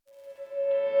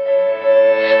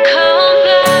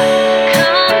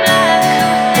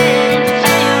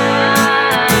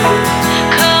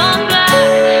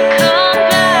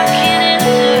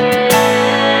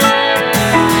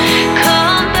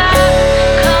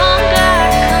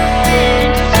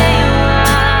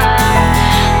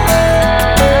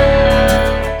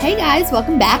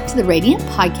Welcome back to the Radiant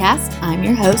Podcast. I'm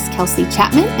your host, Kelsey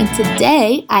Chapman, and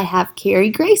today I have Carrie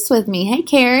Grace with me. Hey,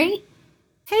 Carrie.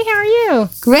 Hey, how are you?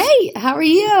 Great. How are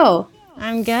you?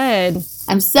 I'm good.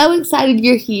 I'm so excited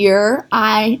you're here.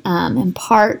 I am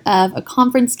part of a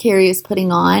conference Carrie is putting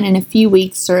on in a few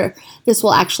weeks, or this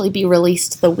will actually be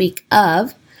released the week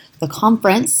of the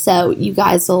conference, so you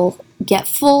guys will get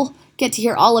to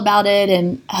hear all about it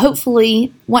and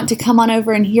hopefully want to come on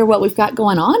over and hear what we've got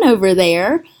going on over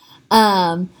there.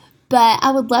 But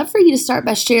I would love for you to start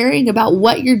by sharing about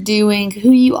what you're doing,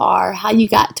 who you are, how you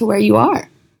got to where you are.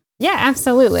 Yeah,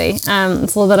 absolutely. It's a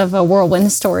little bit of a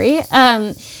whirlwind story.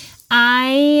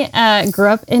 I grew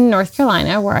up in North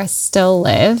Carolina, where I still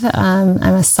live. I'm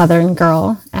a Southern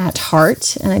girl at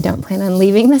heart, and I don't plan on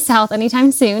leaving the South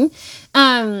anytime soon.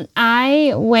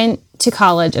 I went to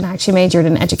college and actually majored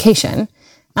in education,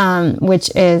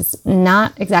 which is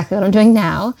not exactly what I'm doing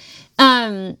now.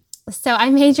 So I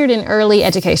majored in early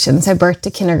education, so birth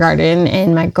to kindergarten,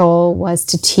 and my goal was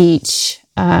to teach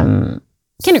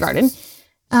kindergarten.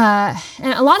 And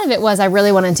a lot of it was I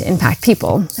really wanted to impact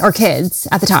people or kids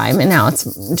at the time, and now it's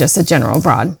just a general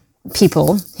broad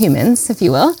people, humans, if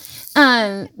you will.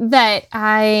 But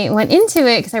I went into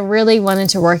it because I really wanted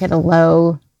to work at a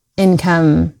low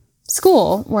income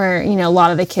school where, a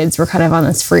lot of the kids were kind of on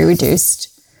this free reduced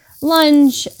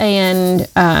lunch and,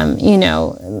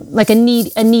 like a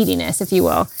neediness, if you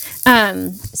will.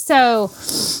 So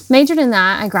majored in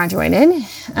that, I graduated,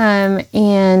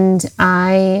 and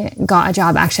I got a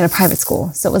job actually at a private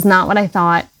school. So it was not what I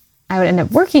thought I would end up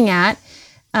working at.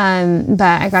 But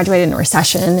I graduated in a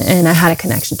recession and I had a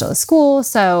connection to the school.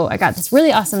 So I got this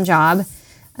really awesome job.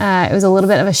 It was a little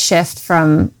bit of a shift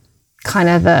from kind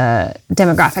of the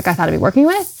demographic I thought I'd be working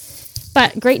with,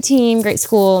 but great team, great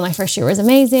school. My first year was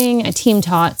amazing. I team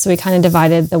taught. So we kind of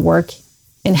divided the work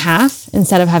in half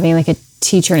instead of having like a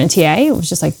teacher and a TA. It was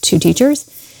just like two teachers.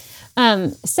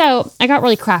 So I got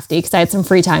really crafty because I had some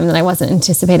free time that I wasn't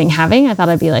anticipating having. I thought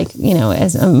I'd be like,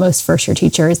 as most first year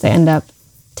teachers, they end up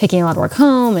taking a lot of work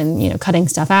home and, cutting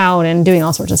stuff out and doing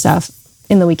all sorts of stuff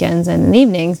in the weekends and in the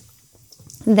evenings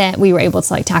that we were able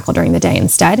to like tackle during the day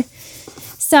instead.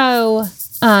 So,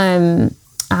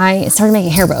 I started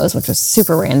making hair bows, which was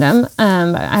super random.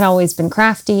 I'd always been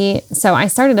crafty. So I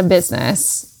started a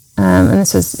business, and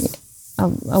this was a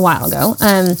while ago.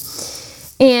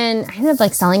 And I ended up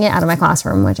like selling it out of my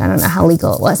classroom, which I don't know how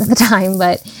legal it was at the time,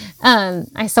 but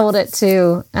I sold it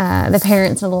to the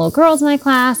parents of the little girls in my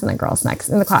class and the girls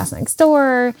in the class next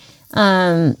door.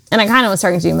 And I kind of was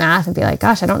starting to do math and be like,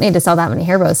 gosh, I don't need to sell that many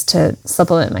hair bows to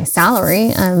supplement my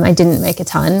salary. I didn't make a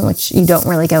ton, which you don't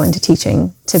really go into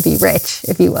teaching to be rich,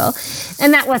 if you will.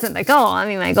 And that wasn't the goal. I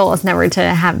mean, my goal was never to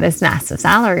have this massive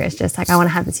salary. It's just like, I want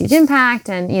to have this huge impact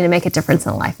and, make a difference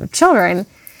in the life of children.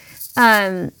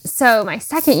 So my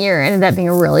second year ended up being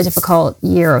a really difficult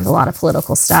year with a lot of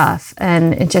political stuff.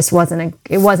 And it just wasn't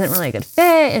really a good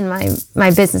fit. And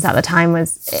my business at the time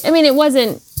it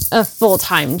wasn't a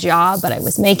full-time job, but I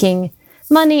was making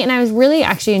money and I was really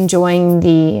actually enjoying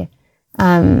the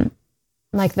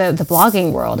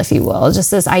blogging world, if you will,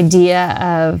 just this idea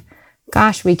of,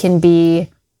 gosh, we can be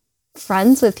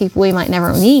friends with people we might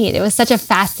never meet. It was such a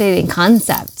fascinating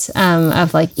concept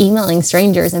of like emailing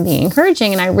strangers and being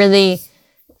encouraging. And I really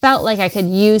felt like I could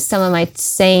use some of my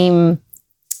same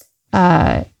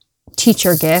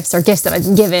teacher gifts or gifts that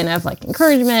I've given of like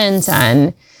encouragement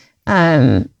and,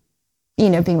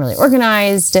 being really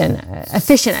organized and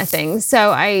efficient at things.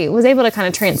 So I was able to kind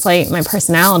of translate my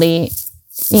personality,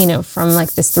 from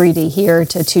like this 3D here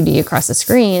to 2D across the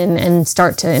screen and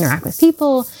start to interact with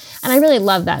people. And I really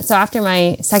loved that. So after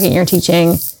my second year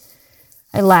teaching,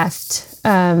 I left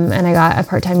and I got a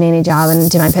part-time nanny job and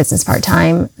did my business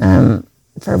part-time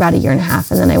for about a year and a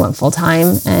half. And then I went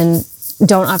full-time and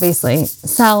don't obviously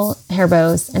sell hair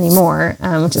bows anymore,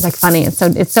 which is like funny.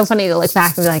 It's so funny to look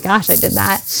back and be like, gosh, I did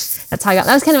that. That's how that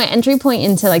was kind of my entry point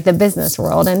into like the business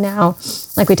world. And now,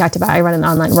 like we talked about, I run an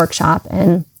online workshop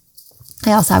and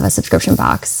I also have a subscription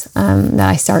box that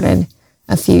I started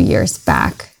a few years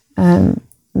back.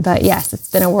 But yes,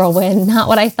 it's been a whirlwind, not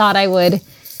what I thought I would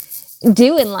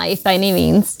do in life by any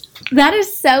means. That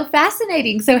is so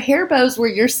fascinating. So hair bows were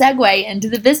your segue into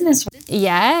the business.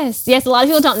 Yes. A lot of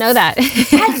people don't know that.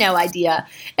 I had no idea.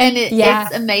 And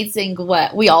it's amazing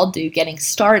what we all do getting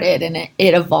started, and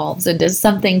it evolves into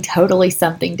something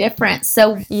different.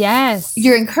 So yes,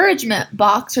 your encouragement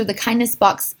box or the kindness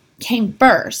box came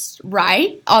first,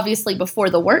 right? Obviously before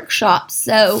the workshop.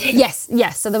 So yes.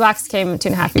 So the box came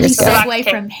 2.5 years ago. Segue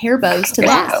from hair bows to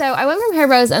that. So I went from hair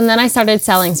bows, and then I started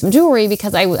selling some jewelry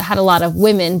because I had a lot of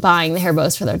women buying the hair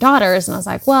bows for their daughters, and I was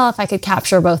like, well, if I could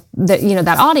capture both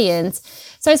that audience.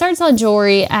 So I started selling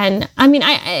jewelry, and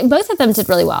I both of them did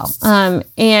really well.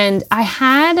 And I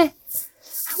had,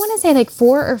 I want to say like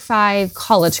 4 or 5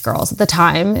 college girls at the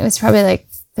time. It was probably like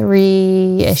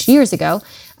 3-ish years ago.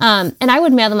 And I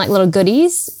would mail them like little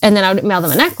goodies, and then I would mail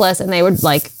them a necklace, and they would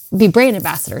like be brand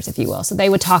ambassadors, if you will. So they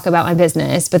would talk about my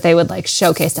business, but they would like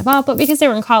showcase stuff up. But because they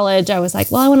were in college, I was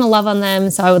like, well, I want to love on them.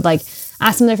 So I would like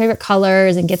ask them their favorite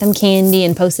colors and get them candy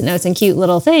and Post-it notes and cute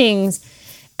little things.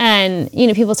 And,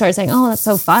 people started saying, oh, that's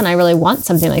so fun. I really want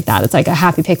something like that. It's like a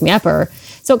happy pick-me-upper.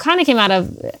 So it kind of came out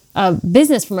of a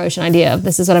business promotion idea of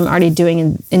this is what I'm already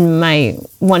doing in my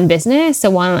one business.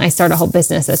 So why don't I start a whole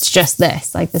business that's just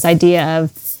this, like this idea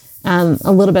of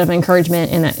a little bit of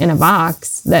encouragement in a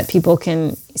box that people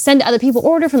can send to other people,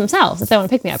 order for themselves if they want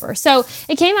to pick-me-upper. So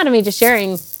it came out of me just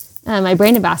sharing my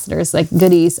brand ambassadors like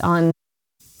goodies on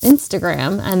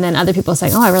Instagram, and then other people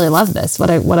saying, oh, I really love this. What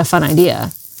a fun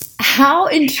idea. How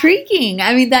intriguing.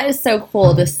 I mean, that is so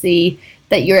cool to see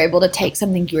that you're able to take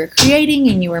something you were creating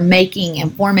and you were making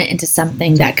and form it into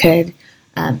something that could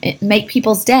make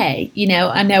people's day.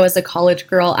 I know as a college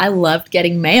girl, I loved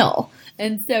getting mail.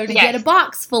 And so to get a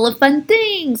box full of fun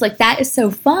things, like that is so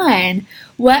fun.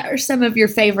 What are some of your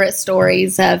favorite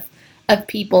stories of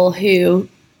people who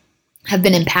have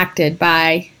been impacted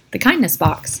by the kindness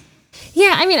box?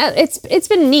 Yeah, it's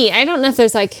been neat. I don't know if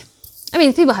there's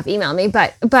people have emailed me,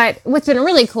 but what's been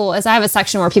really cool is I have a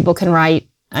section where people can write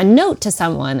a note to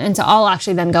someone, and so I'll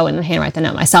actually then go in and handwrite the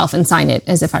note myself and sign it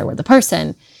as if I were the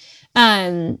person.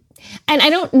 And I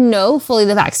don't know fully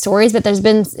the backstories, but there's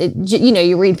been,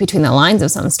 you read between the lines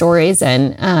of some stories,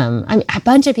 and a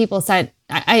bunch of people said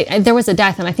there was a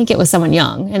death, and I think it was someone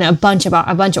young, and a bunch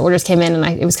of orders came in, and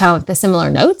it was kind of like the similar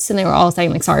notes, and they were all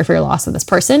saying like, sorry for your loss of this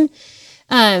person.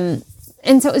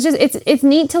 And so it's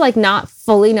neat to like not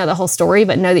fully know the whole story,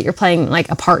 but know that you're playing like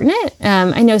a part in it.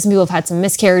 I know some people have had some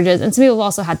miscarriages, and some people have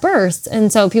also had births.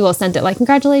 And so people have sent it like,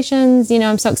 congratulations,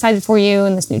 I'm so excited for you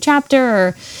in this new chapter.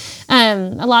 Or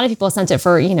a lot of people have sent it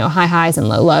for, high highs and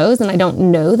low lows. And I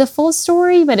don't know the full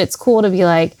story, but it's cool to be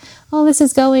like, oh, this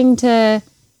is going to,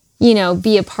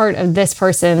 be a part of this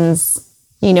person's,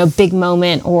 big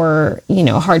moment or,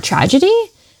 hard tragedy.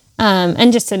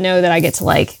 And just to know that I get to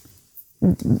like,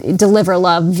 deliver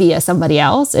love via somebody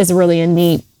else is really a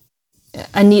neat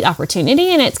opportunity.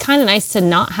 And it's kind of nice to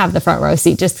not have the front row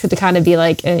seat, just to kind of be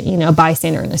like a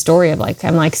bystander in the story of like,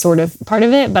 I'm like sort of part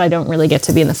of it, but I don't really get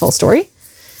to be in the full story.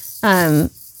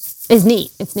 Is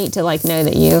neat. It's neat to like know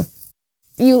that you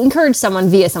encourage someone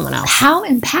via someone else. How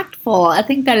impactful. I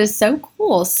think that is so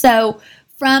cool. So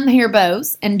from hair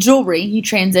bows and jewelry, you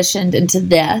transitioned into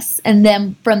this, and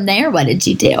then from there, what did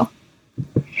you do?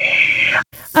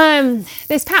 So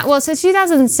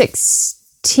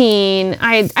 2016,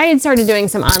 I had started doing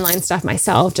some online stuff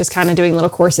myself, just kind of doing little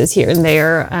courses here and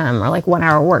there, or like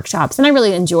 1-hour workshops. And I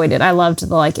really enjoyed it. I loved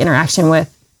the like interaction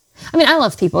with, I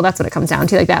love people. That's what it comes down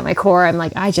to. Like that at my core, I'm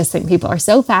like, I just think people are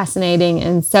so fascinating.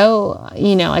 And so,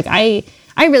 like I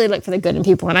really look for the good in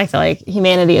people. And I feel like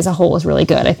humanity as a whole is really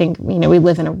good. I think, we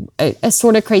live in a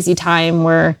sort of crazy time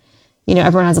where,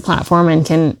 everyone has a platform and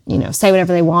can, say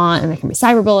whatever they want, and there can be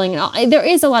cyberbullying and all. There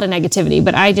is a lot of negativity,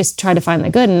 but I just try to find the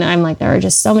good. And I'm like, there are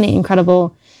just so many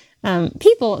incredible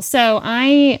people. So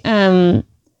I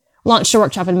launched a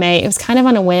workshop in May. It was kind of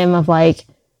on a whim of like,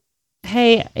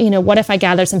 hey, what if I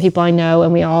gather some people I know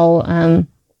and we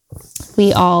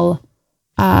all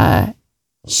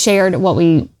shared what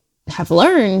we have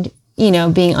learned,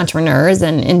 being entrepreneurs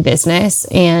and in business,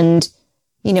 and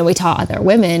we taught other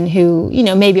women who,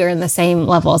 maybe are in the same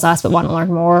level as us, but want to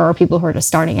learn more, or people who are just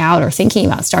starting out or thinking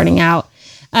about starting out.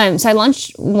 So I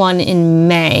launched one in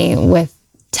May with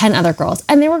 10 other girls,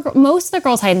 and most of the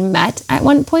girls I had met at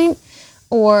one point,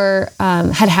 or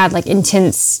had like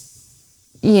intense,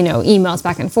 emails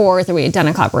back and forth, or we had done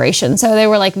a collaboration. So they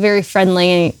were like very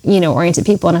friendly, oriented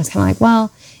people. And I was kind of like,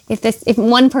 well, if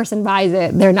one person buys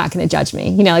it, they're not going to judge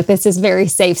me. Like this is very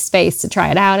safe space to try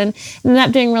it out, and ended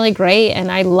up doing really great. And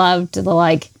I loved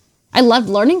I loved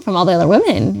learning from all the other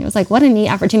women. It was like, what a neat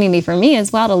opportunity for me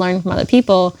as well to learn from other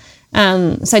people.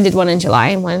 So I did one in July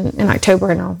and one in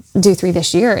October, and I'll do 3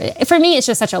 this year. For me, it's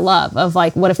just such a love of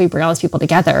like, what if we bring all these people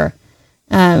together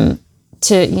to,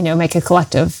 make a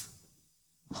collective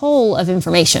whole of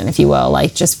information, if you will,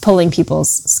 like just pulling people's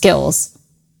skills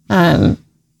and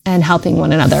helping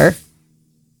one another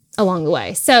along the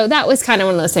way. So that was kind of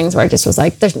one of those things where I just was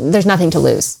like, there's nothing to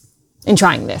lose. in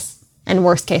trying this. And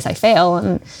worst case, I fail.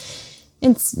 And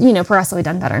it's, progressively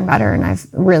done better and better. And I've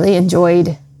really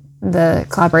enjoyed the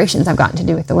collaborations I've gotten to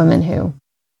do with the women who,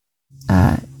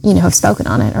 have spoken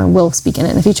on it or will speak in it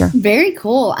in the future. Very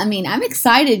cool. I mean, I'm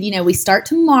excited. We start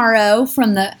tomorrow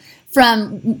from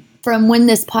when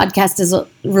this podcast is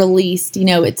released.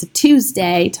 It's a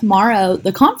Tuesday. Tomorrow,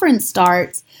 the conference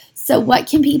starts. So what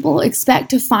can people expect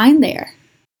to find there?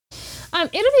 It'll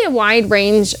be a wide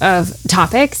range of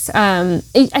topics. I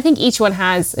think each one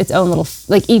has its own little,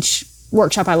 each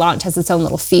workshop I launch has its own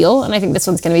little feel. And I think this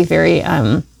one's going to be very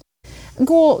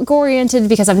goal-oriented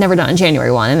because I've never done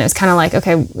January 1. And it was kind of like,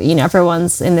 okay,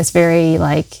 everyone's in this very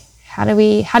how do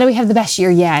we have the best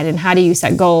year yet? And how do you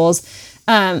set goals?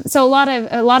 So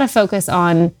a lot of focus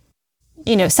on,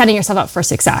 setting yourself up for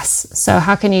success. So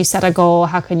how can you set a goal?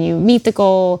 How can you meet the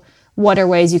goal? What are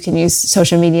ways you can use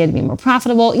social media to be more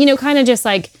profitable? Kind of just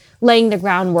laying the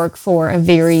groundwork for a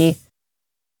very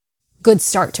good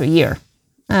start to a year,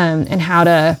 and how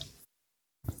to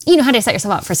set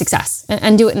yourself up for success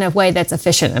and do it in a way that's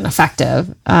efficient and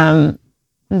effective,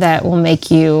 that will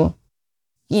make you,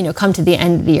 come to the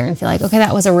end of the year and feel like, okay,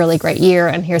 that was a really great year.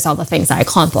 And here's all the things I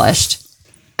accomplished.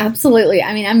 Absolutely.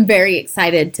 I mean, I'm very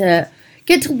excited to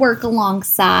get to work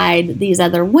alongside these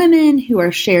other women who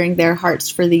are sharing their hearts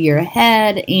for the year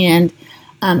ahead. And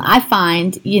I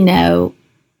find,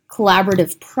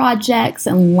 collaborative projects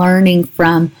and learning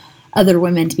from other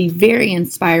women to be very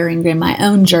inspiring in my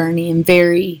own journey and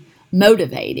very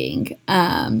motivating.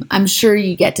 I'm sure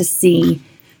you get to see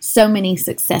so many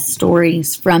success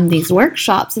stories from these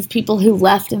workshops of people who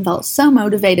left and felt so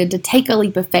motivated to take a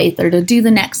leap of faith or to do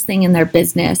the next thing in their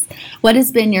business. What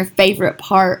has been your favorite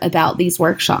part about these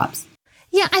workshops?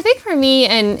 Yeah, I think for me,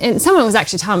 and someone was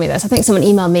actually telling me this, I think someone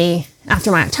emailed me after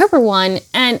my October one,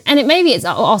 and it's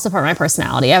also part of my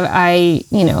personality. I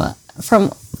from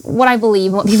what I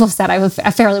believe, what people have said, I have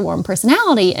a fairly warm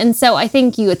personality. And so I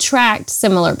think you attract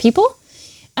similar people.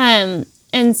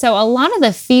 And so a lot of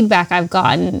the feedback I've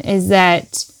gotten is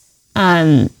that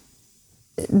the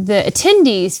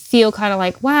attendees feel kind of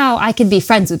like, wow, I could be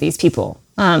friends with these people.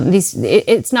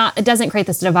 It doesn't create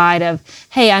this divide of,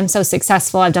 hey, I'm so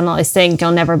successful, I've done all these things,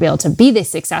 you'll never be able to be this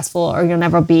successful, or you'll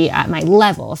never be at my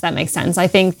level, if that makes sense. I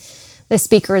think the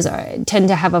speakers tend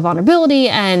to have a vulnerability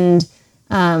and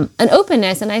an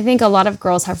openness, and I think a lot of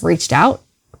girls have reached out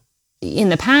in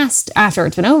the past after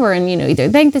it's been over and, either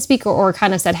thanked the speaker or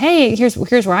kind of said, hey, here's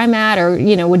where I'm at, or,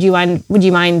 would you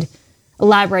mind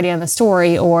elaborating on the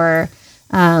story, or,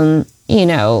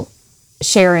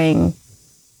 sharing,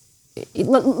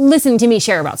 listening to me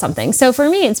share about something. So for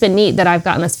me, it's been neat that I've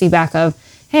gotten this feedback of,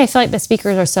 hey, I feel like the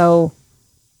speakers are so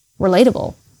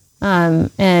relatable. And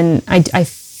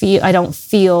I don't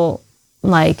feel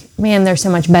like, man, they're so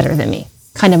much better than me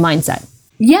kind of mindset.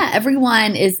 Yeah,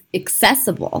 everyone is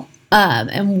accessible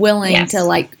and willing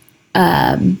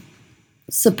to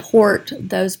support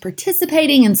those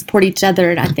participating and support each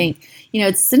other. And I think,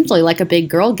 it's essentially like a big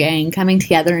girl gang coming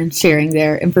together and sharing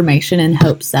their information in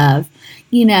hopes of,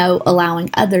 allowing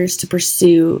others to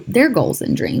pursue their goals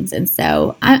and dreams. And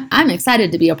so I'm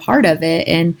excited to be a part of it.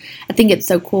 And I think it's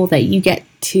so cool that you get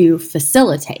to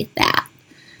facilitate that.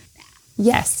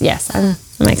 Yes,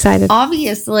 I'm excited.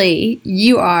 Obviously,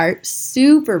 you are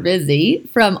super busy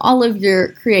from all of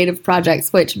your creative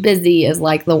projects, which busy is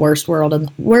like the worst word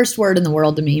in the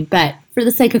world to me. But for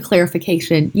the sake of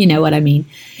clarification, you know what I mean.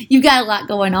 You've got a lot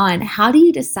going on. How do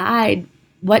you decide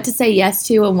what to say yes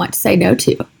to and what to say no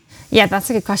to? Yeah, that's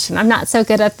a good question. I'm not so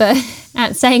good at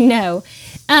saying no.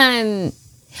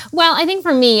 Well, I think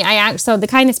for me, so the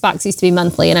Kindness Box used to be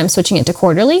monthly, and I'm switching it to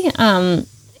quarterly.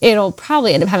 It'll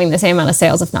probably end up having the same amount of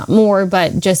sales, if not more,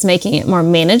 but just making it more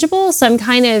manageable. So I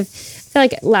feel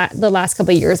like the last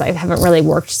couple of years, I haven't really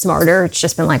worked smarter. It's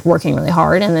just been like working really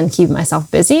hard and then keeping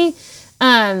myself busy.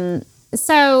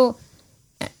 So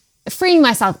freeing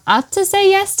myself up to say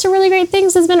yes to really great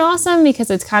things has been awesome, because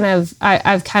it's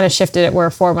I've kind of shifted it where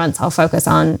 4 months I'll focus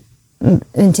on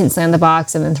intensely on the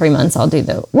box, and then 3 months I'll do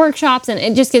the workshops. And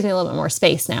it just gives me a little bit more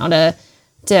space now to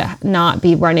not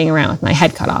be running around with my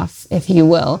head cut off, if you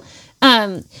will. But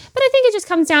I think it just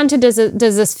comes down to, does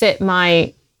this fit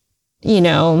my,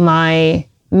 my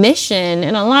mission?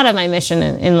 And a lot of my mission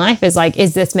in life is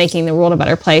is this making the world a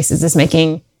better place? Is this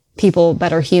making people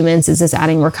better humans? Is this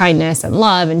adding more kindness and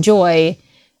love and joy?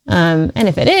 And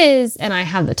if it is, and I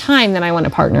have the time, then I want to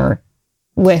partner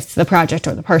with the project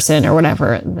or the person or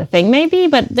whatever the thing may be.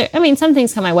 But some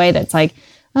things come my way that's like,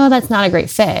 oh, that's not a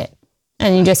great fit.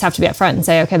 And you just have to be upfront and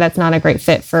say, okay, that's not a great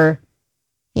fit for,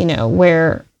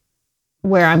 where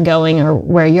where I'm going or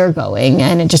where you're going,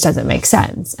 and it just doesn't make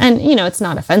sense. And, it's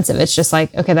not offensive. It's just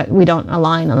like, okay, that we don't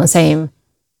align on the same,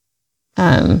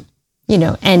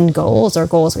 end goals or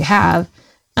goals we have.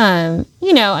 I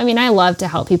love to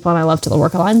help people and I love to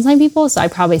work alongside people. So I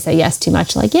probably say yes too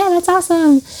much, like, yeah, that's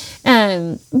awesome.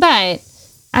 But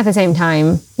at the same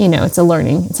time, it's a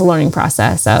learning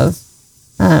process of,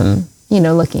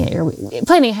 looking at your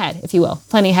planning ahead, if you will,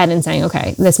 planning ahead and saying,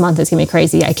 okay, this month is gonna be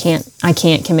crazy. I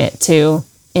can't commit to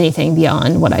anything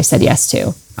beyond what I said yes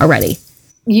to already.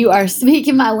 You are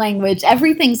speaking my language.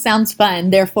 Everything sounds fun.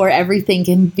 Therefore, everything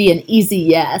can be an easy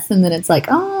yes. And then it's like,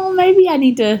 oh, maybe I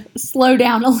need to slow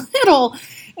down a little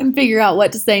and figure out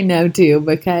what to say no to,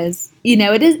 because,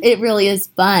 it really is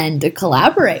fun to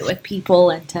collaborate with people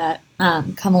and to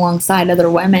come alongside other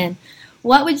women.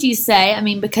 What would you say? I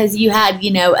mean, because you had,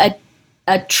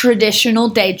 a traditional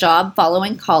day job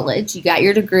following college, you got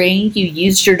your degree, you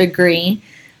used your degree,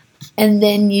 and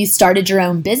then you started your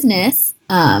own business.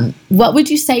 What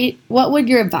would you say, what would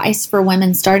your advice for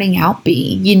women starting out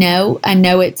be? I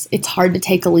know it's hard to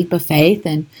take a leap of faith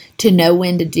and to know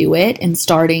when to do it, and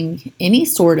starting any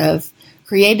sort of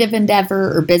creative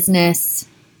endeavor or business.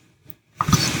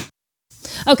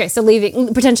 Okay. So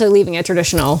potentially leaving a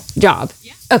traditional job.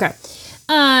 Yeah. Okay.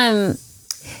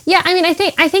 Yeah, I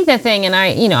think the thing, and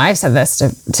I've said this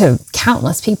to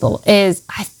countless people, is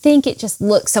I think it just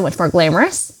looks so much more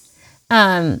glamorous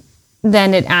than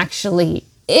it actually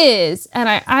is. And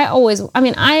I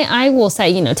will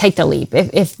say, take the leap.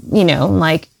 If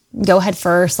like, go head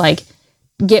first, like,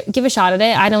 give a shot at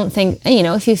it. I don't think,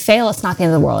 if you fail, it's not the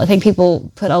end of the world. I think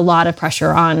people put a lot of pressure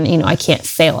on, I can't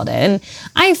fail at it. And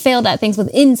I failed at things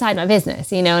inside my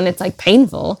business, and it's like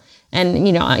painful. And,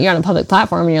 you're on a public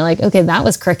platform and you're like, okay, that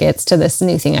was crickets to this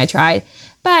new thing I tried.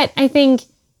 But I think,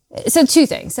 so two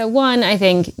things. So one, I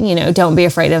think, don't be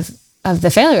afraid of the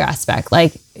failure aspect.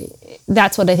 Like,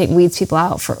 that's what I think weeds people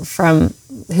out from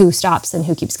who stops and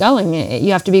who keeps going.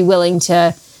 You have to be willing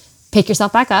to pick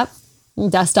yourself back up,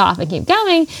 dust off, and keep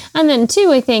going. And then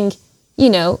two, I think,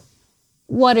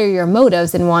 what are your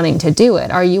motives in wanting to do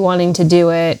it? Are you wanting to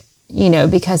do it,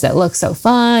 because it looks so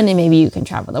fun and maybe you can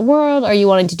travel the world? Are you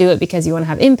wanting to do it because you want to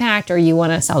have impact, or you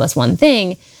want to sell this one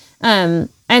thing? I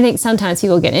think sometimes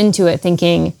people get into it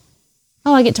thinking,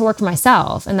 oh, I get to work for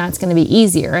myself and that's going to be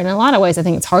easier. And in a lot of ways, I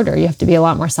think it's harder. You have to be a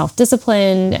lot more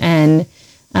self-disciplined, and,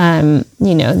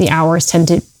 the hours tend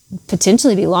to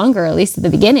potentially be longer, at least at the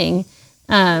beginning.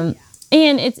 And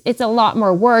it's a lot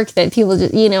more work that people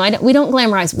just, we don't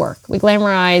glamorize work. We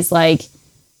glamorize, like,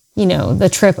 the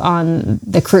trip on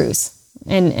the cruise,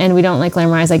 and we don't like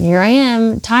glamorize, like, here I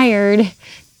am tired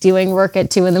doing work at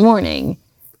 2 a.m.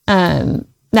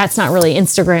 That's not really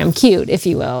Instagram cute, if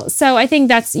you will. So I think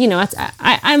that's,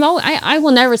 I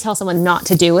will never tell someone not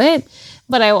to do it,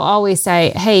 but I will always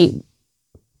say, hey,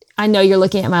 I know you're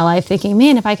looking at my life thinking,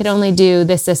 man, if I could only do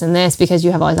this, this, and this, because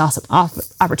you have all these awesome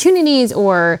opportunities,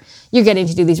 or you're getting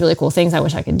to do these really cool things I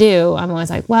wish I could do. I'm always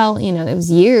like, well, it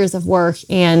was years of work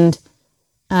and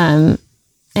long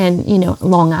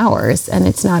hours, and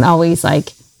it's not always like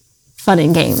fun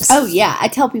and games. Oh yeah. I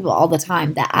tell people all the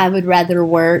time that I would rather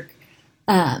work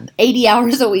 80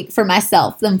 hours a week for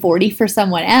myself than 40 for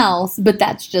someone else, but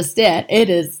that's just it. It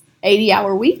is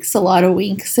 80-hour weeks, a lot of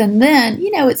weeks. And then,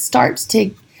 it starts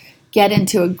to get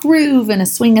into a groove and a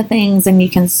swing of things, and you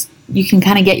can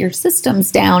kind of get your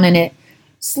systems down, and it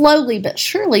slowly but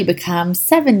surely becomes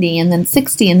 70 and then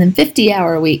 60 and then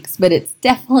 50-hour weeks. But it's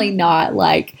definitely not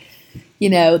like,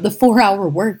 the 4-hour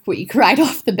work week right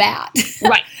off the bat.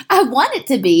 Right. I want it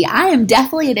to be. I am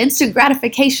definitely an instant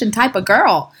gratification type of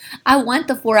girl. I want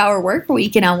the 4-hour work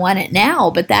week, and I want it now,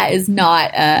 but that is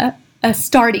not a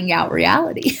starting out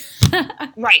reality.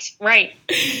 Right.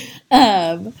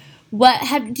 Do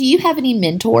you have any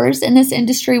mentors in this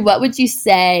industry? What would you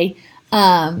say,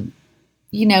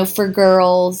 for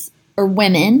girls or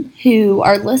women who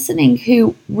are listening,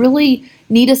 who really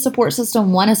need a support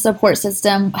system, want a support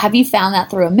system? Have you found that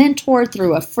through a mentor,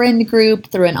 through a friend group,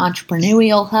 through an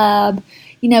entrepreneurial hub?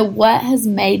 What has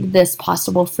made this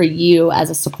possible for you as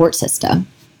a support system?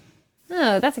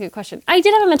 Oh, that's a good question. I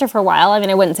did have a mentor for a while. I mean,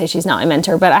 I wouldn't say she's not my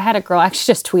mentor, but I had a girl, I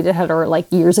actually just tweeted at her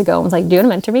like years ago and was like, do you want to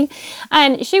mentor me?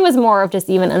 And she was more of just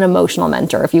even an emotional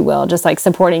mentor, if you will, just like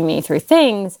supporting me through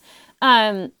things.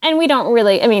 And we don't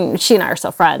really, I mean, she and I are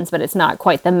still friends, but it's not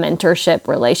quite the mentorship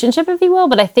relationship, if you will,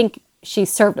 but I think she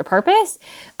served a purpose.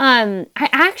 I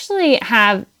actually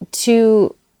have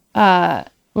two,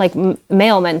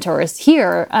 male mentors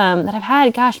here, that I've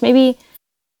had, maybe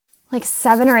like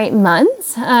 7 or 8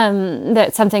 months.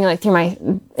 That's something like through my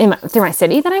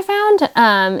city that I found.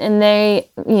 And they,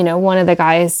 one of the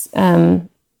guys,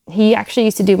 he actually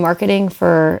used to do marketing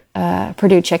for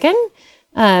Purdue Chicken.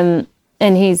 And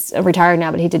he's retired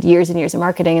now, but he did years and years of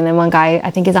marketing. And then one guy,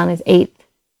 I think, is on his 8th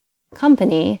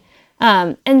company.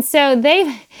 And so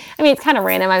it's kind of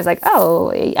random. I was like,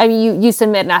 you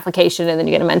submit an application and then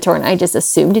you get a mentor. And I just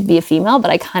assumed it'd be a female,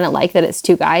 but I kind of like that it's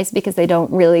 2 guys because they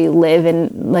don't really live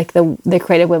in like the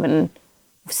creative women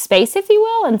space, if you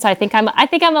will. And so I think I'm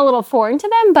a little foreign to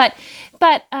them, but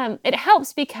it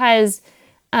helps because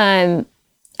I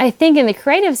think in the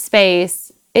creative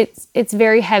space, it's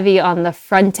very heavy on the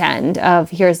front end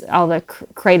of here's all the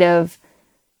creative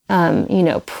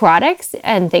products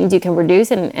and things you can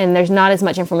produce. And there's not as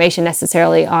much information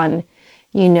necessarily on,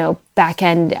 back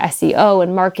end SEO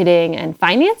and marketing and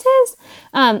finances.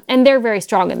 And they're very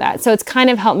strong in that. So it's kind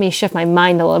of helped me shift my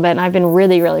mind a little bit. And I've been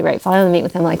really, really grateful. I only meet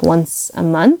with them like once a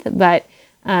month, but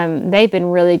they've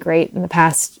been really great in the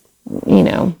past,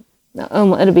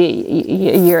 it'll be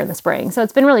a year in the spring. So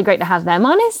it's been really great to have them,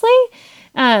 honestly,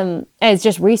 as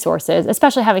just resources,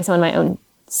 especially having someone in my own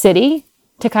city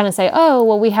to kind of say, oh,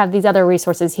 well, we have these other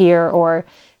resources here, or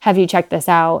have you checked this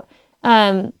out?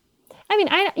 I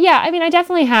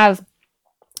definitely have.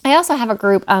 I also have a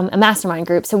group, a mastermind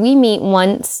group. So we meet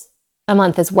once a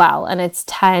month as well. And it's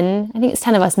 10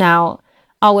 of us now,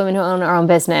 all women who own our own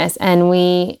business. And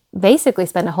we basically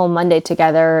spend a whole Monday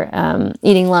together,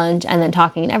 eating lunch and then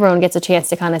talking. And everyone gets a chance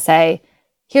to kind of say,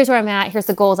 here's where I'm at. Here's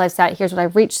the goals I've set. Here's what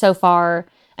I've reached so far.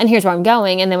 And here's where I'm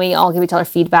going. And then we all give each other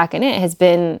feedback. And it has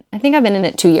been, I think I've been in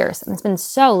it 2 years. And it's been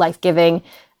so life-giving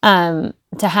to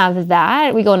have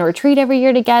that. We go on a retreat every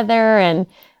year together. And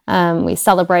we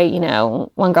celebrate,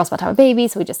 one girl's about to have a baby.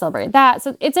 So we just celebrated that.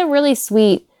 So it's a really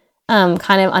sweet, kind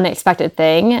of unexpected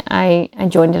thing. I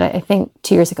joined it, I think,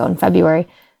 2 years ago in February.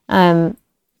 And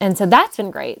so that's been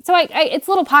great. So it's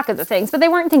little pockets of things, but they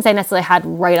weren't things I necessarily had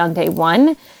right on day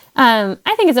one. I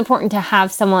think it's important to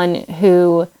have someone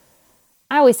who,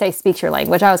 I always say, speaks your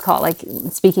language. I always call it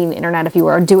like speaking the internet, if you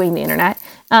were, or doing the internet.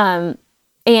 And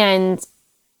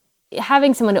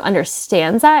having someone who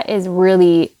understands that is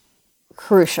really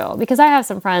crucial, because I have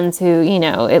some friends who,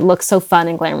 it looks so fun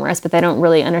and glamorous, but they don't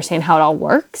really understand how it all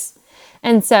works.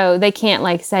 And so they can't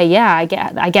like say, yeah, I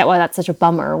get why that's such a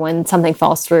bummer when something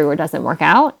falls through or doesn't work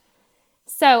out.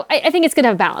 So I think it's good to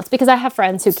have balance, because I have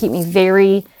friends who keep me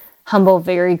very humble,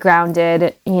 very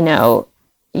grounded,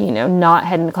 not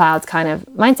head in the clouds kind of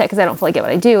mindset, because I don't fully get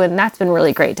what I do. And that's been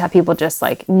really great to have people just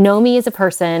like know me as a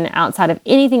person outside of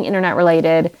anything internet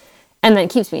related, and then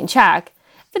it keeps me in check.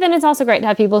 But then it's also great to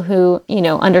have people who,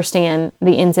 understand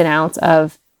the ins and outs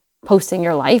of posting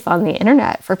your life on the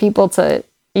internet for people to,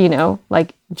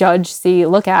 like judge, see,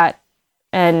 look at,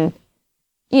 and,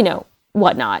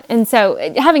 whatnot. And so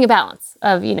having a balance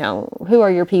of, who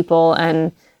are your people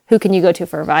and who can you go to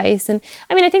for advice? And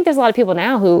I think there's a lot of people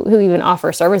now who even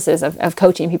offer services of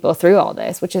coaching people through all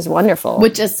this, which is wonderful.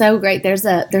 Which is so great. There's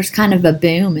kind of a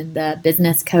boom in the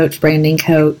business coach, branding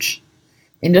coach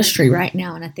industry right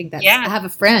now. And I think that's, I have a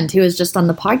friend who is just on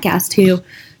the podcast who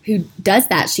does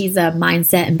that. She's a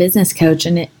mindset and business coach.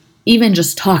 And even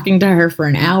just talking to her for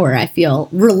an hour, I feel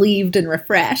relieved and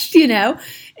refreshed, And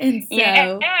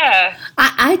so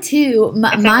I too,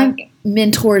 my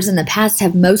mentors in the past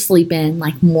have mostly been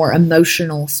like more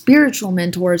emotional, spiritual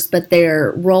mentors, but their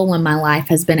role in my life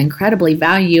has been incredibly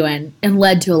valuable and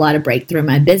led to a lot of breakthrough in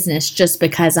my business, just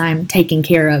because I'm taking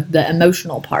care of the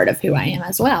emotional part of who I am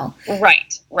as well.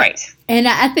 Right. And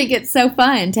I think it's so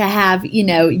fun to have,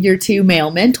 your 2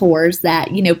 male mentors that,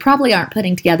 probably aren't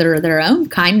putting together their own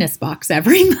kindness box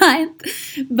every month,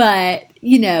 but,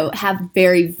 have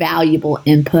very valuable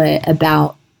input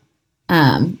about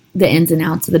the ins and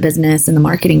outs of the business and the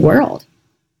marketing world.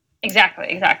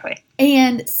 Exactly.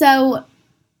 And so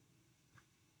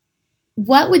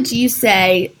what would you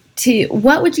say your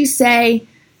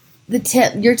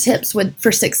tips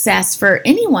for success for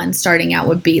anyone starting out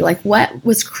would be? Like, what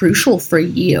was crucial for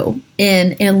you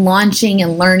in launching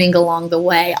and learning along the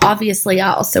way? Obviously,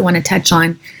 I also want to touch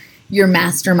on your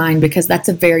mastermind, because that's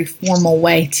a very formal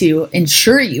way to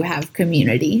ensure you have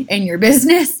community in your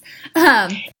business.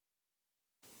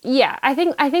 Yeah, I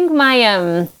think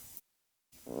my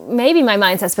maybe my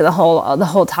mindset's for the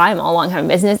whole time all along having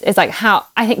business is like how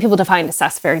I think people define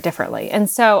success very differently. And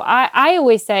so I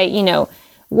always say,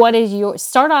 what is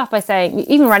start off by saying,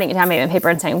 even writing it down maybe on paper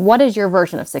and saying, what is your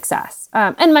version of success?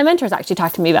 And my mentors actually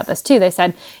talked to me about this too. They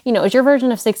said, is your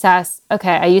version of success,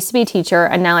 okay, I used to be a teacher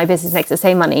and now my business makes the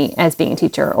same money as being a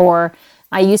teacher, or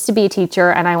I used to be a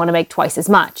teacher and I want to make twice as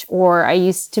much, or I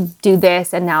used to do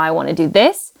this and now I want to do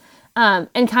this.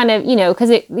 And kind of, because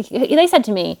they said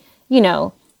to me,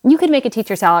 you could make a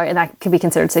teacher salary and that could be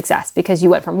considered success because you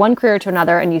went from one career to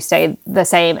another and you stayed the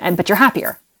same, but you're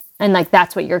happier. And like,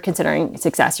 that's what you're considering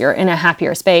success. You're in a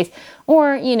happier space.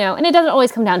 Or, and it doesn't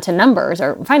always come down to numbers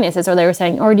or finances, or they were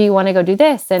saying, or do you want to go do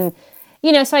this? And,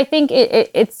 so I think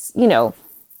it's,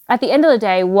 at the end of the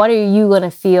day, what are you going to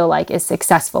feel like is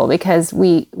successful? Because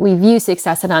we view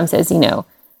success sometimes as,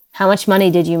 how much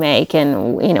money did you make?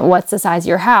 And, what's the size of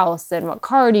your house? And what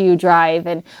car do you drive?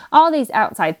 And all these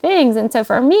outside things. And so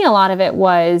for me, a lot of it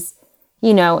was,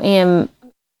 am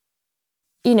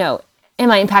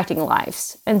I impacting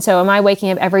lives? And so am I waking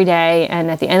up every day?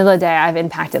 And at the end of the day, I've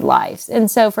impacted lives.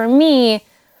 And so for me,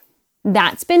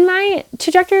 that's been my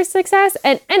trajectory of success.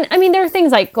 And I mean, there are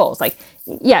things like goals, like,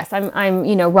 yes, I'm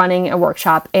running a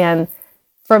workshop. And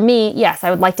for me, yes,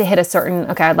 I would like to hit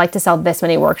I'd like to sell this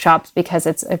many workshops because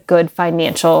it's a good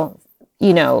financial,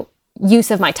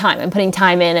 use of my time. I'm putting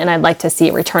time in and I'd like to see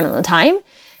a return on the time.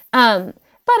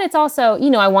 But it's also,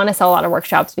 I want to sell a lot of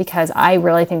workshops because I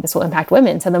really think this will impact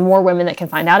women. So the more women that can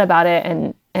find out about it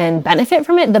and benefit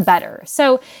from it, the better.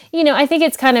 So, I think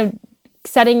it's kind of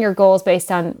setting your goals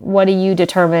based on what do you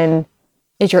determine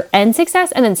is your end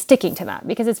success and then sticking to that,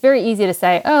 because it's very easy to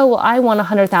say, oh, well, I want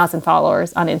 100,000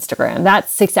 followers on Instagram.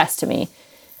 That's success to me.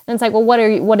 And it's like, well, what are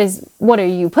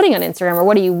you putting on Instagram, or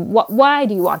why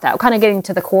do you want that? Kind of getting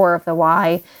to the core of the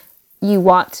why you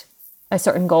want a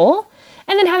certain goal,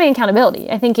 and then having accountability.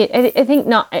 I think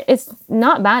it's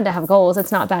not bad to have goals.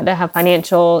 It's not bad to have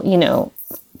financial,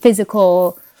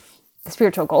 physical,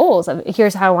 spiritual goals of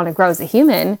here's how I want to grow as a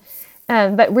human.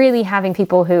 But really having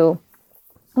people who,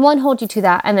 one, hold you to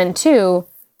that, and then two,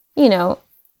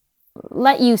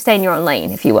 let you stay in your own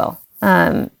lane, if you will.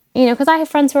 Because I have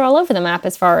friends who are all over the map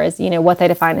as far as, what they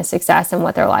define as success and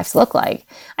what their lives look like.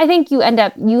 I think you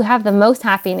have the most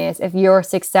happiness if your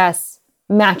success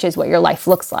matches what your life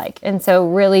looks like. And so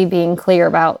really being clear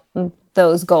about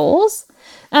those goals.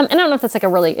 And I don't know if that's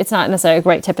it's not necessarily a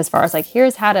great tip as far as like,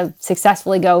 here's how to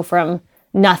successfully go from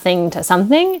nothing to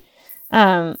something.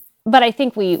 But I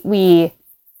think we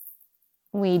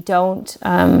don't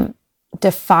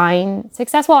define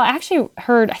success. Well, I actually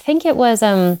heard, I think it was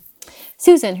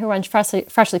Susan, who runs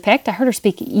Freshly Picked. I heard her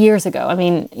speak years ago. I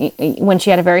mean, when she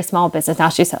had a very small business. Now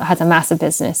she has a massive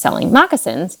business selling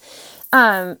moccasins.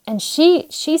 And she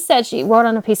said, she wrote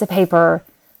on a piece of paper,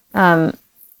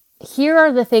 here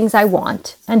are the things I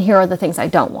want, and here are the things I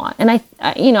don't want. And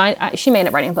she may end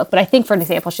up writing a book, but I think, for an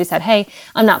example, she said, hey,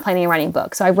 I'm not planning on writing a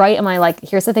book. So I write on my,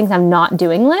 here's the things I'm not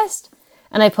doing list.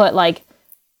 And I put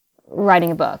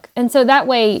writing a book. And so that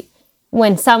way,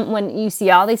 when you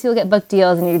see all these people get book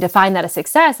deals and you define that as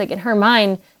success, in her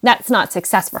mind, that's not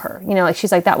success for her.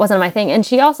 She's like, that wasn't my thing. And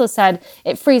she also said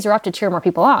it frees her up to cheer more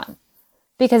people on.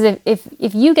 Because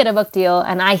if you get a book deal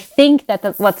and I think that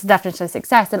what's the definition of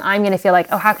success, then I'm going to feel like,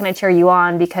 oh, how can I cheer you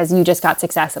on because you just got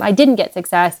success and I didn't get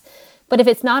success. But if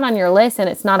it's not on your list and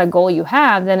it's not a goal you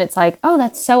have, then it's like, oh,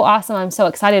 that's so awesome. I'm so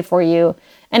excited for you.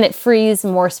 And it frees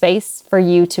more space for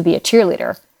you to be a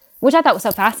cheerleader, which I thought was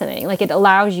so fascinating. It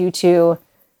allows you to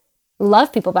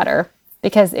love people better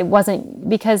because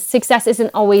success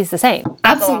isn't always the same.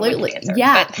 Absolutely.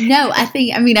 Yeah. But no, I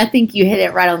think you hit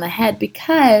it right on the head,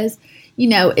 because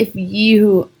if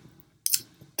you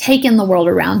take in the world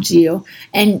around you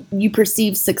and you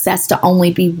perceive success to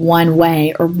only be one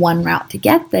way or one route to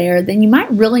get there, then you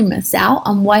might really miss out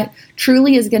on what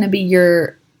truly is going to be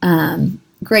your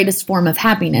greatest form of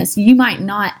happiness. You might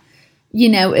not,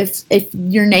 if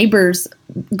your neighbor's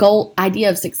goal idea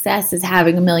of success is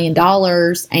having $1 million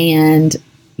and,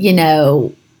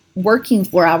 working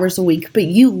 4 hours a week, but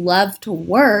you love to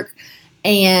work,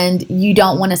 and you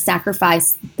don't want to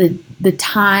sacrifice the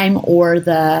time or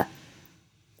the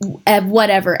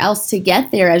whatever else to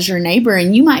get there as your neighbor,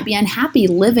 and you might be unhappy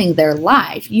living their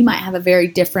life. You might have a very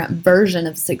different version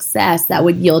of success that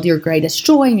would yield your greatest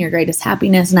joy and your greatest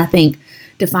happiness. And I think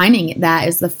defining that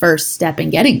is the first step in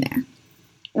getting there.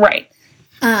 Right.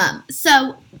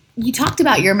 So you talked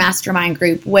about your mastermind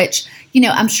group, which,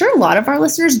 I'm sure a lot of our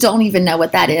listeners don't even know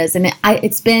what that is. And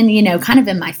it's been, kind of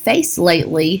in my face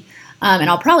lately. And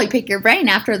I'll probably pick your brain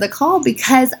after the call,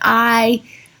 because I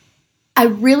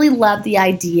really love the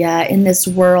idea in this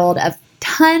world of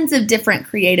tons of different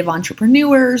creative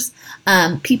entrepreneurs,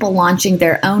 people launching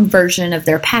their own version of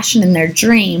their passion and their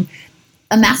dream.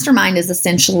 A mastermind is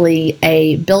essentially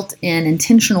a built-in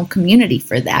intentional community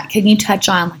for that. Can you touch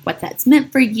on what that's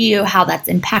meant for you, how that's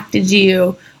impacted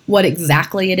you, what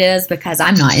exactly it is? Because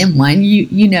I'm not in one.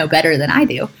 You know better than I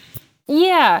do.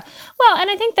 Yeah. Well,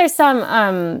 and I think there's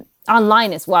some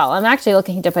online as well. I'm actually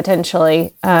looking to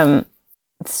potentially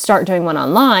start doing one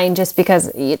online just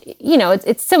because,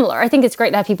 it's similar. I think it's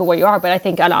great to have people where you are, but I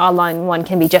think an online one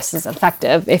can be just as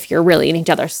effective if you're really in each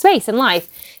other's space in life.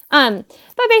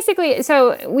 But basically,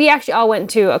 so we actually all went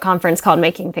to a conference called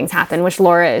Making Things Happen, which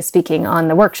Laura is speaking on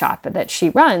the workshop that she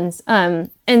runs.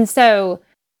 And so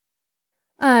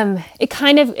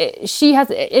she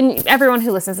has, and everyone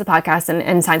who listens to the podcast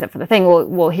and signs up for the thing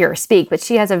will hear her speak, but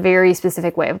she has a very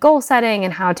specific way of goal setting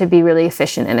and how to be really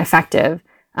efficient and effective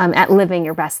at living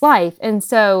your best life. And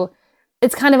so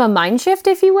it's kind of a mind shift,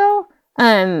 if you will.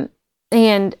 And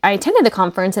I attended the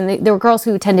conference, and there were girls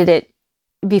who attended it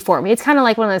before me. It's kind of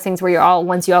like one of those things where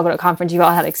once you all go to a conference, you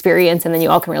all have experience, and then you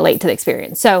all can relate to the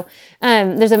experience. So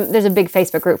there's a big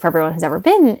Facebook group for everyone who's ever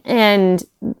been, and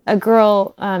a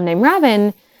girl named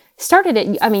Robin started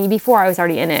it. I mean, before I was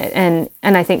already in it, and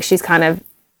I think she's kind of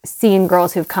seen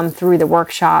girls who've come through the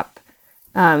workshop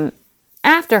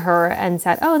after her and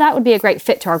said, oh, that would be a great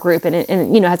fit to our group, and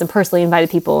hasn't personally invited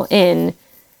people in,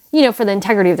 for the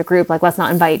integrity of the group. Like, let's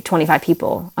not invite 25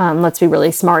 people. Let's be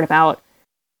really smart about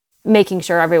making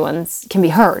sure everyone's can be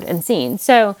heard and seen.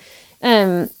 So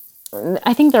I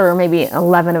think there were maybe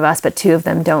 11 of us, but 2 of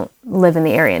them don't live in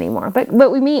the area anymore. But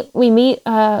we meet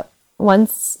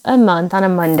once a month on a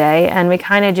Monday, and we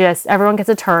kind of just, everyone gets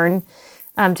a turn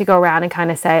to go around and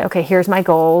kind of say, okay, here's my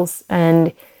goals.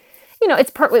 And,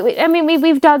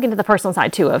 we've dug into the personal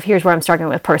side too of here's where I'm struggling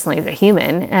with personally as a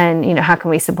human, and, how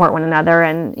can we support one another?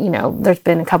 And, there's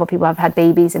been a couple people who have had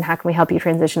babies, and how can we help you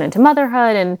transition into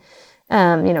motherhood? And,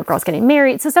 girls getting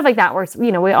married. So stuff like that where,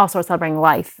 we also are celebrating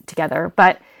life together.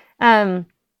 But,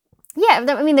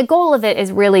 the goal of it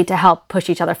is really to help push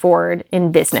each other forward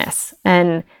in business.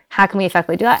 And how can we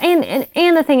effectively do that?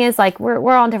 And the thing is, like,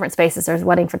 we're all in different spaces. There's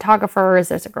wedding photographers.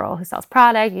 There's a girl who sells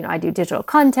product. I do digital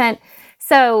content.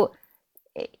 So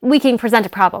we can present a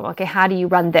problem. Okay, how do you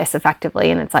run this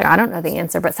effectively? And it's like, I don't know the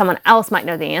answer, but someone else might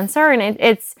know the answer. And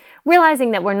it's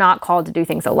realizing that we're not called to do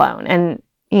things alone. And,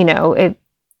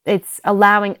 it's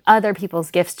allowing other people's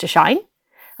gifts to shine.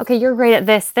 Okay, you're great at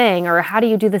this thing, or how do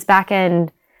you do this back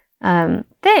end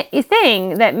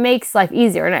thing that makes life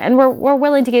easier? And we're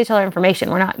willing to give each other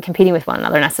information. We're not competing with one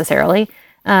another necessarily.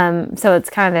 So it's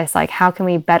kind of this, like, how can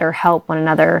we better help one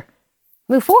another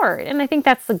move forward? And I think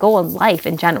that's the goal in life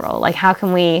in general. Like, how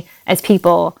can we as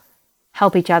people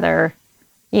help each other,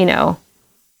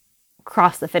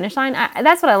 cross the finish line?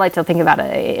 That's what I like to think about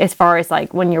it, as far as,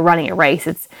 like, when you're running a race.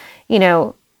 It's,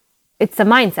 it's the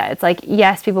mindset. It's like,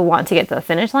 yes, people want to get to the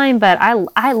finish line, but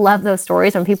I love those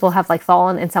stories when people have, like,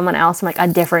 fallen and someone else from, like, a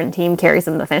different team carries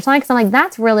them to the finish line. Because I'm like,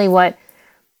 that's really what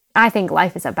I think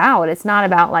life is about. It's not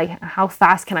about, like, how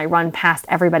fast can I run past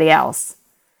everybody else,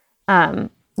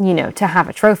 to have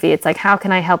a trophy. It's like, how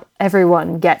can I help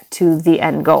everyone get to the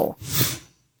end goal?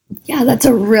 Yeah, that's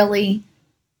a really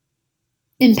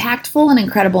impactful and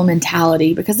incredible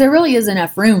mentality, because there really is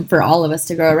enough room for all of us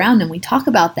to go around. And we talk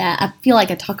about that. I feel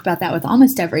like I talk about that with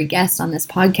almost every guest on this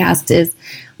podcast, is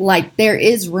like, there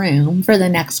is room for the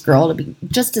next girl to be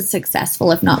just as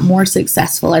successful, if not more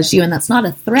successful as you. And that's not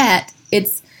a threat.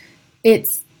 It's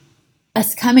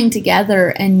us coming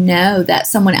together and knowing that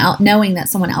someone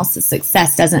else's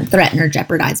success doesn't threaten or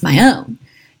jeopardize my own.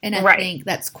 And I think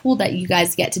that's cool that you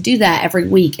guys get to do that every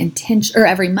week or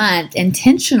every month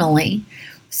intentionally.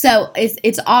 So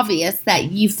it's obvious that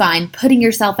you find putting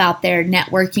yourself out there,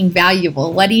 networking,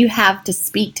 valuable. What do you have to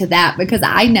speak to that? Because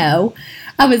I know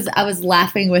I was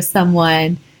laughing with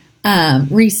someone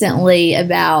recently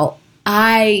about,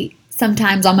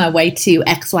 sometimes on my way to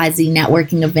XYZ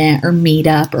networking event or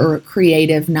meetup or a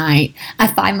creative night, I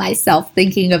find myself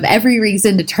thinking of every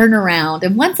reason to turn around.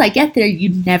 And once I get there, you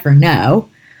never know.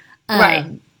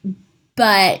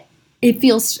 But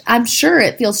I'm sure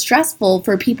it feels stressful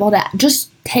for people to just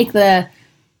take the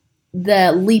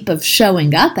leap of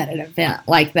showing up at an event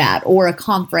like that, or a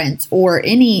conference, or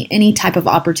any type of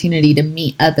opportunity to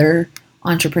meet other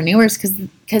entrepreneurs,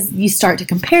 because you start to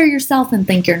compare yourself and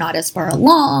think you're not as far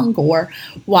along, or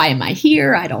why am I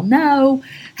here? I don't know.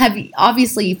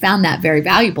 Obviously you found that very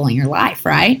valuable in your life,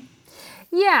 right?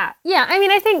 Yeah.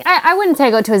 I think I wouldn't say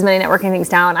I go to as many networking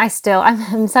things now, and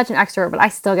I'm such an extrovert, but I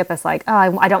still get this, like, oh,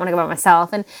 I don't want to go by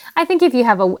myself. And I think if you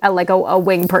have a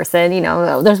wing person,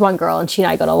 there's one girl, and she and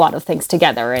I go to a lot of things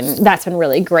together, and that's been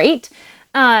really great.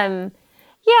 I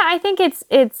think it's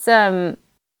that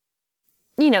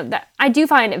I do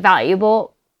find it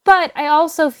valuable, but I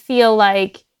also feel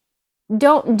like,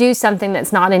 don't do something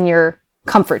that's not in your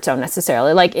comfort zone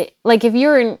necessarily. Like if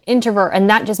you're an introvert and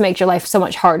that just makes your life so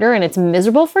much harder and it's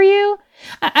miserable for you,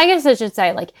 I guess I should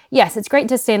say, like, yes, it's great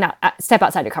to step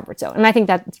outside your comfort zone. And I think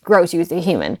that grows you as a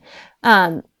human.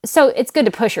 So it's good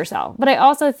to push yourself. But I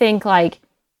also think, like,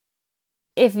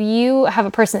 if you have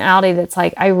a personality that's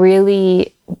like, I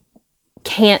really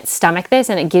can't stomach this,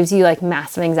 and it gives you like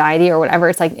massive anxiety or whatever,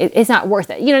 it's like, it's not worth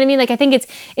it. You know what I mean? Like, I think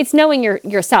it's knowing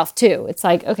yourself too. It's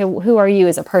like, okay, who are you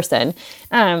as a person?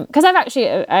 Cause I actually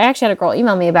had a girl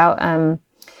email me about,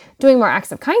 doing more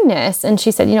acts of kindness. And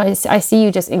she said, I see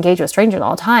you just engage with strangers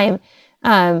all the time.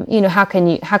 How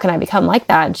can I become like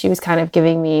that? And she was kind of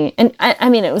giving me, and I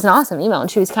mean, it was an awesome email,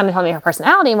 and she was kind of telling me her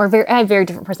personality, and I had very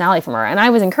different personality from her. And I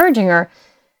was encouraging her,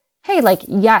 hey, like,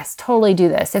 yes, totally do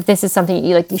this. If this is something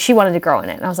you like, she wanted to grow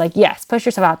in it. And I was like, yes, push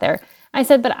yourself out there. I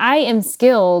said, but I am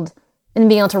skilled in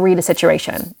being able to read a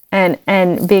situation and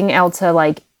being able to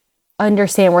like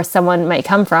understand where someone might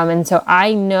come from. And so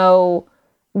I know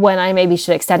when I maybe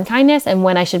should extend kindness and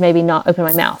when I should maybe not open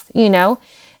my mouth,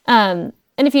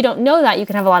 And if you don't know that, you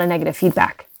can have a lot of negative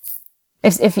feedback.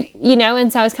 If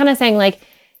and so I was kind of saying like,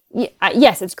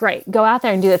 yes, it's great. Go out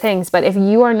there and do the things. But if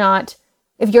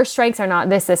your strengths are not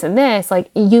this, and this, like,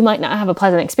 you might not have a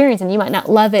pleasant experience, and you might not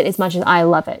love it as much as I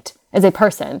love it as a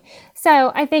person.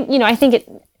 So I think, I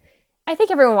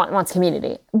think everyone wants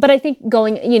community, but I think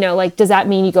going, like, does that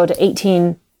mean you go to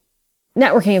 18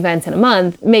 networking events in a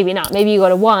month? Maybe not. Maybe you go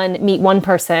to one, meet one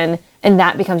person, and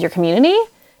that becomes your community.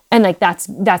 And like, that's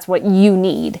what you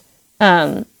need.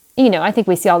 I think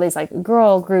we see all these like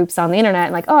girl groups on the internet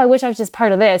and like, oh, I wish I was just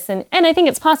part of this. And I think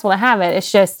it's possible to have it.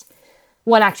 It's just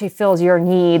what actually fills your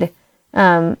need.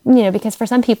 Because for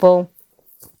some people,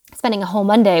 spending a whole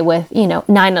Monday with, 9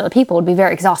 other people would be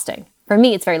very exhausting. For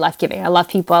me, it's very life-giving. I love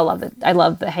people. I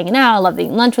love the hanging out. I love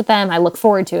eating lunch with them. I look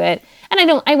forward to it.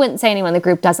 And I wouldn't say anyone in the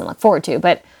group doesn't look forward to,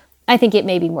 but I think it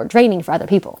may be more draining for other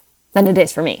people than it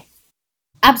is for me.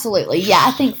 Absolutely. Yeah, I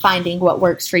think finding what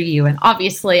works for you. And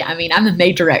obviously, I mean, I'm a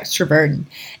major extrovert, and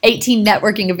 18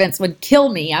 networking events would kill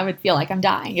me. I would feel like I'm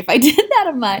dying if I did that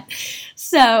a month.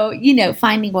 So,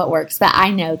 finding what works. But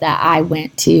I know that I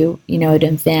went to, an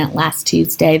event last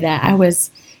Tuesday that I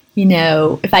was,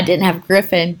 if I didn't have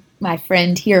Griffin, my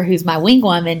friend here, who's my wing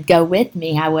woman, go with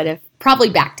me, I would have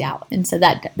probably backed out. And so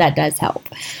that does help.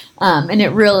 And it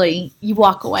really, you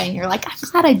walk away and you're like, I'm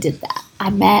glad I did that.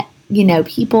 I met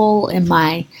people in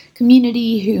my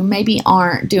community who maybe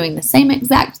aren't doing the same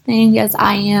exact thing as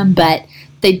I am, but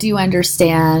they do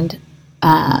understand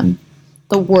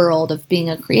the world of being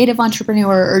a creative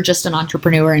entrepreneur or just an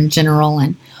entrepreneur in general,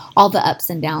 and all the ups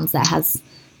and downs that has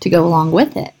to go along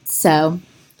with it. So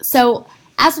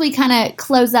as we kind of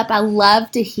close up, I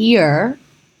love to hear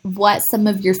what some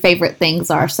of your favorite things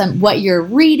are, what you're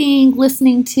reading,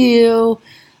 listening to,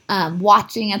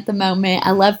 watching at the moment.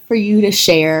 I love for you to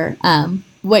share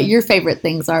what your favorite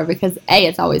things are, because A,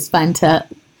 it's always fun to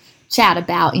chat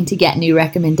about and to get new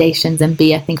recommendations, and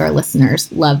B, I think our listeners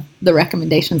love the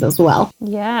recommendations as well.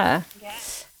 Yeah.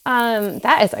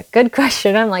 That is a good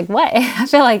question. I'm like, what? I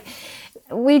feel like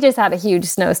we just had a huge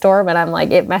snowstorm, and I'm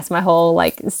like, it messed my whole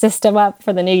like system up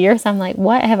for the new year. So I'm like,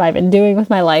 what have I been doing with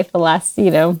my life the last,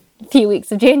 few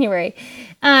weeks of January?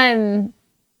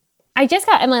 I just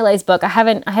got Emily Lay's book. I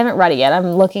haven't read it yet.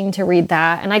 I'm looking to read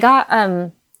that. And I got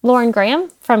Lauren Graham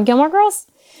from Gilmore Girls.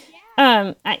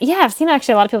 I've seen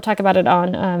actually a lot of people talk about it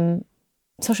on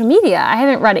social media. I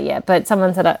haven't read it yet, but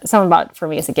someone bought it for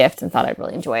me as a gift and thought I'd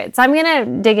really enjoy it. So I'm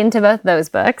gonna dig into both those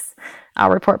books. I'll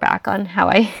report back on how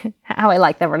I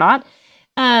like them or not.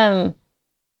 I'm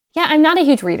not a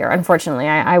huge reader, unfortunately.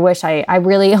 I wish I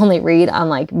really only read on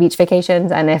like beach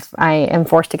vacations, and if I am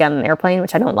forced to get on an airplane,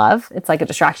 which I don't love, it's like a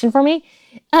distraction for me.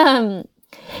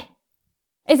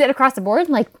 Is it across the board?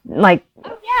 Like?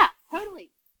 Oh yeah, totally.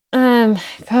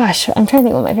 Gosh, I'm trying to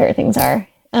think what my favorite things are.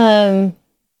 I'm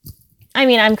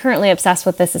currently obsessed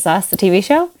with This Is Us, the TV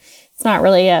show. It's not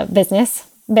really a business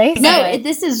based. No,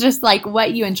 this is just like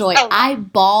what you enjoy. Oh. I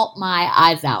bawled my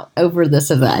eyes out over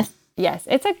This Is Us. Yes,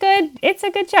 it's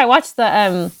a good show. I watched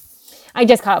I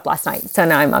just caught up last night, so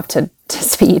now I'm up to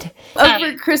speed.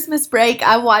 Over Christmas break,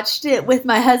 I watched it with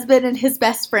my husband and his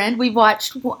best friend. We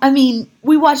watched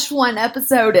one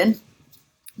episode, and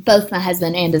both my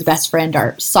husband and his best friend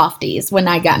are softies. When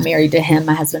I got married to him,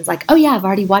 my husband's like, oh yeah, I've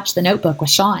already watched The Notebook with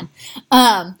Sean.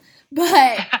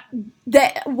 But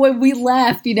when we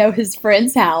left, his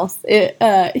friend's house,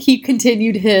 he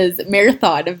continued his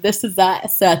marathon of This Is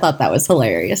Us. So I thought that was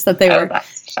hilarious that they were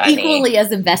equally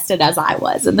as invested as I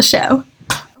was in the show.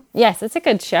 Yes, it's a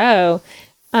good show.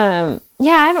 I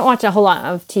haven't watched a whole lot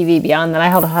of TV beyond that. I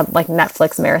had like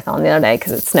Netflix marathon the other day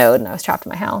because it snowed and I was trapped in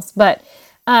my house. But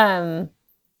I'm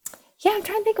trying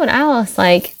to think what else.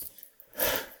 Like,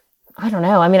 I don't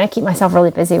know. I keep myself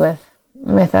really busy with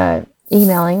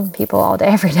emailing people all day,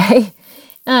 every day.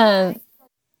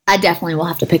 I definitely will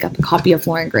have to pick up a copy of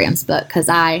Lauren Graham's book because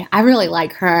I really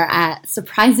like her.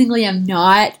 Surprisingly, I'm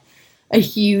not a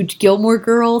huge Gilmore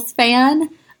Girls fan,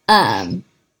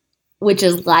 which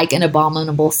is like an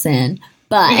abominable sin.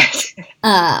 But,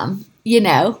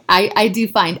 I do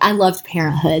find, I loved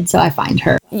Parenthood, so I find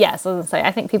her. Yes, I was going to say,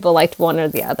 I think people liked one or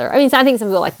the other. I mean, I think some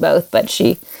people like both, but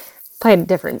she played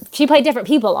different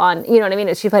people on, you know what I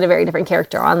mean? She played a very different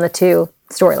character on the two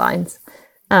storylines.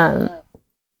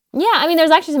 Yeah, I mean,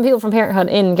 there's actually some people from Parenthood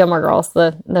in Gilmore Girls,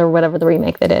 the whatever the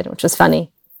remake they did, which was funny.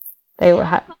 They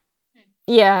were,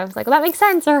 yeah, I was like, well, that makes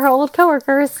sense. They're her old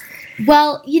coworkers.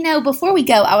 Well, before we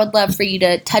go, I would love for you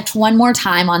to touch one more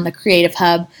time on the Creative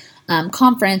Hub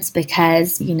conference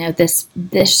because,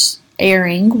 this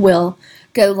airing will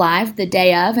go live the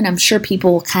day of, and I'm sure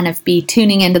people will kind of be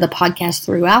tuning into the podcast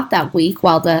throughout that week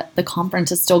while the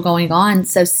conference is still going on.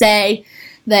 So say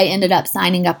they ended up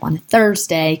signing up on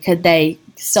Thursday, could they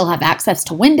still have access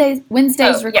to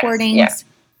Wednesday's recordings? Yes,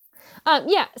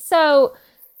 yeah. So,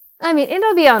 I mean,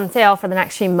 it'll be on sale for the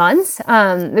next few months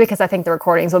because I think the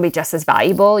recordings will be just as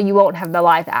valuable. You won't have the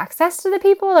live access to the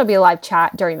people. There'll be a live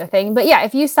chat during the thing. But yeah,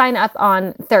 if you sign up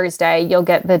on Thursday, you'll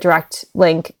get the direct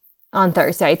link on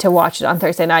Thursday to watch it on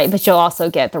Thursday night, but you'll also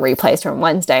get the replays from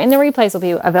Wednesday. And the replays will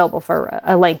be available for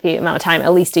a lengthy amount of time,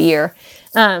 at least a year.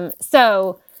 Yeah,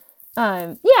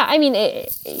 I mean,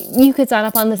 you could sign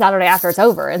up on the Saturday after it's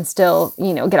over and still,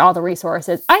 get all the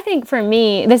resources. I think for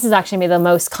me, this has actually made the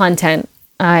most content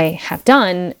I have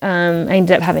done. I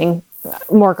ended up having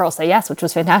more girls say yes, which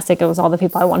was fantastic. It was all the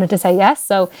people I wanted to say yes.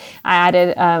 So I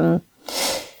added,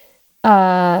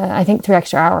 I think 3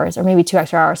 extra hours or maybe 2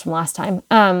 extra hours from last time.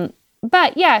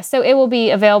 But yeah, so it will be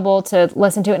available to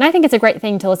listen to. And I think it's a great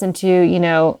thing to listen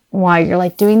to, while you're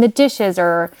like doing the dishes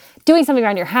or doing something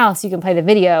around your house. You can play the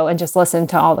video and just listen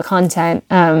to all the content.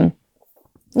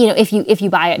 If you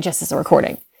buy it just as a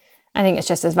recording, I think it's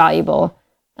just as valuable.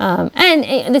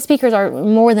 And the speakers are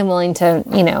more than willing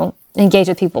to, engage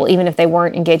with people, even if they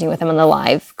weren't engaging with them on the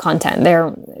live content.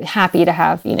 They're happy to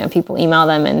have, people email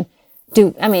them and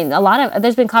there's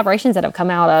been collaborations that have come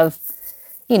out of,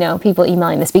 people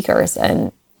emailing the speakers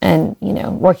and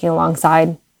working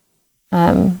alongside,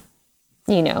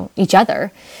 each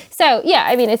other. So yeah,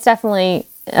 I mean, it's definitely,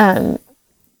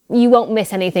 you won't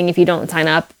miss anything if you don't sign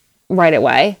up right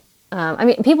away.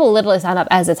 People literally sign up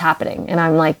as it's happening, and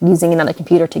I'm like using another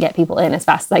computer to get people in as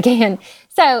fast as I can.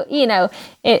 So,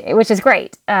 which is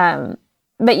great. But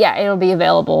yeah, it'll be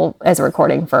available as a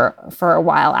recording for a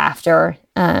while after,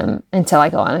 until I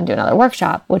go on and do another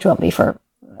workshop, which won't be for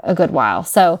a good while.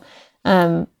 So,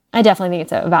 I definitely think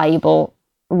it's a valuable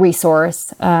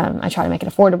resource. I try to make it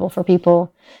affordable for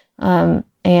people.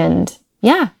 And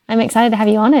yeah, I'm excited to have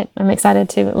you on it. I'm excited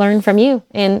to learn from you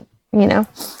and,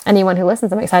 anyone who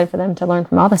listens, I'm excited for them to learn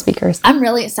from all the speakers. I'm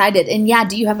really excited. And yeah,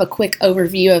 do you have a quick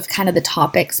overview of kind of the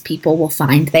topics people will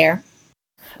find there?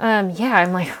 Yeah,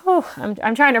 I'm like, I'm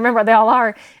trying to remember what they all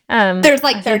are. There's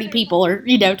like 30 people or,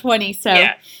 20. So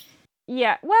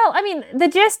yeah. Well, I mean, the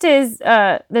gist is,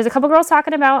 there's a couple girls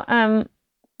talking about,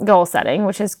 goal setting,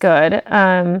 which is good.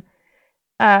 One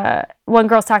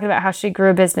girl's talking about how she grew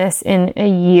a business in a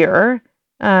year.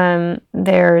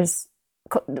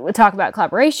 We talk about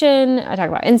collaboration. I talk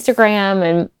about Instagram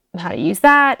and how to use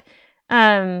that.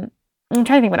 I'm trying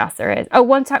to think what else there is. Oh,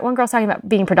 one girl's talking about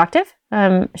being productive.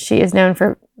 She is known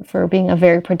for being a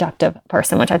very productive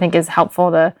person, which I think is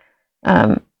helpful to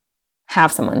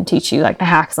have someone teach you like the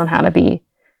hacks on how to be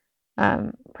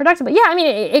productive. But yeah, I mean,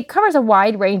 it covers a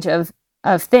wide range of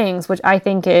things, which I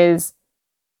think is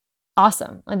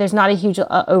awesome. Like, there's not a huge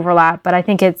overlap, but I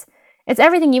think it's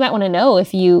everything you might want to know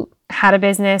if you had a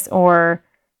business or,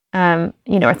 are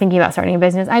thinking about starting a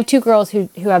business. I have 2 girls who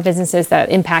have businesses that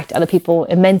impact other people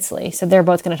immensely. So they're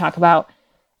both going to talk about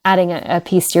adding a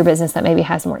piece to your business that maybe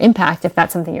has more impact if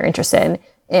that's something you're interested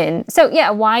in. So yeah,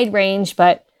 a wide range,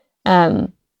 but I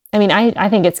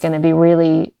think it's going to be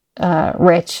really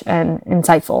rich and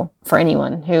insightful for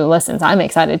anyone who listens. I'm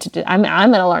excited I'm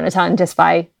going to learn a ton just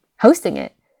by hosting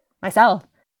it myself.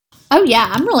 Oh yeah,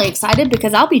 I'm really excited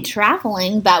because I'll be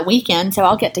traveling that weekend, so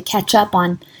I'll get to catch up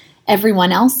on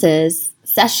everyone else's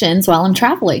sessions while I'm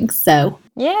traveling. So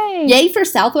yay for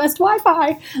Southwest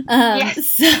Wi-Fi.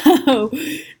 Yes. So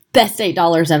best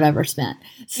 $8 I've ever spent.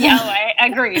 So. Yeah, I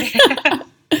agreed.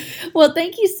 Well,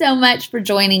 thank you so much for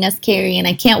joining us, Carrie, and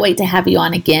I can't wait to have you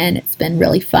on again. It's been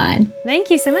really fun. Thank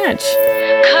you so much.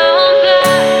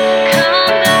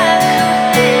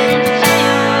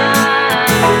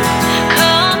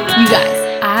 You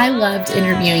guys, I love loved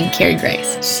interviewing Carrie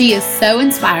Grace. She is so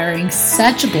inspiring,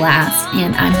 such a blast,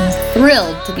 and I'm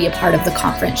thrilled to be a part of the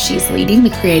conference she's leading, the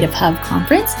Creative Hub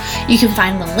Conference. You can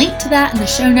find the link to that in the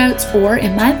show notes or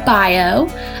in my bio.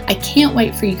 I can't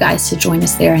wait for you guys to join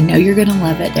us there. I know you're going to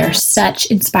love it. There are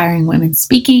such inspiring women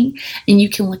speaking, and you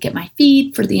can look at my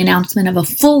feed for the announcement of a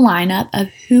full lineup of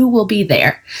who will be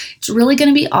there. It's really going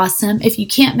to be awesome. If you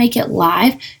can't make it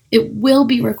live, it will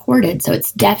be recorded, so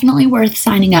it's definitely worth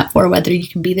signing up for, whether you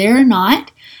can be there or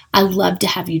not. I'd love to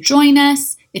have you join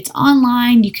us. It's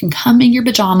online. You can come in your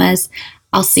pajamas.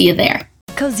 I'll see you there.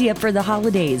 Cozy up for the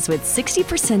holidays with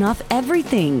 60% off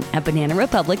everything at Banana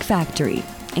Republic Factory,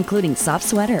 including soft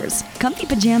sweaters, comfy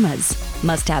pajamas,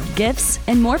 must-have gifts,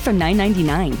 and more from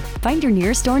 $9.99. Find your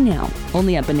nearest store now,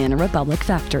 only at Banana Republic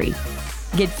Factory.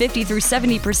 Get 50 through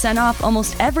 70% off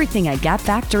almost everything at Gap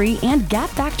Factory and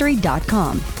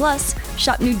gapfactory.com. Plus,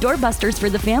 shop new doorbusters for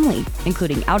the family,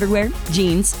 including outerwear,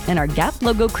 jeans, and our Gap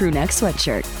logo crew neck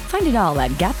sweatshirt. Find it all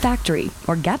at Gap Factory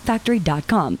or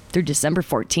gapfactory.com through December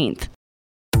 14th.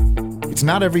 It's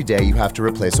not every day you have to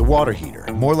replace a water heater,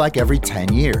 more like every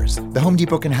 10 years. The Home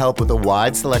Depot can help with a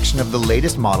wide selection of the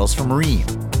latest models from Rheem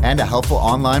and a helpful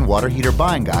online water heater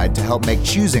buying guide to help make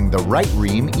choosing the right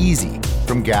Rheem easy.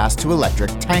 From gas to electric,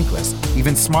 tankless,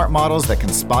 even smart models that can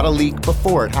spot a leak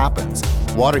before it happens.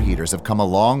 Water heaters have come a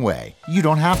long way. You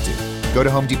don't have to. Go to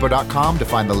HomeDepot.com to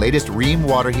find the latest Rheem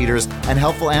water heaters and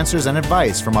helpful answers and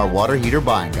advice from our water heater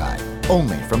buying guide.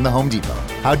 Only from the Home Depot.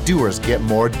 How doers get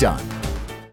more done.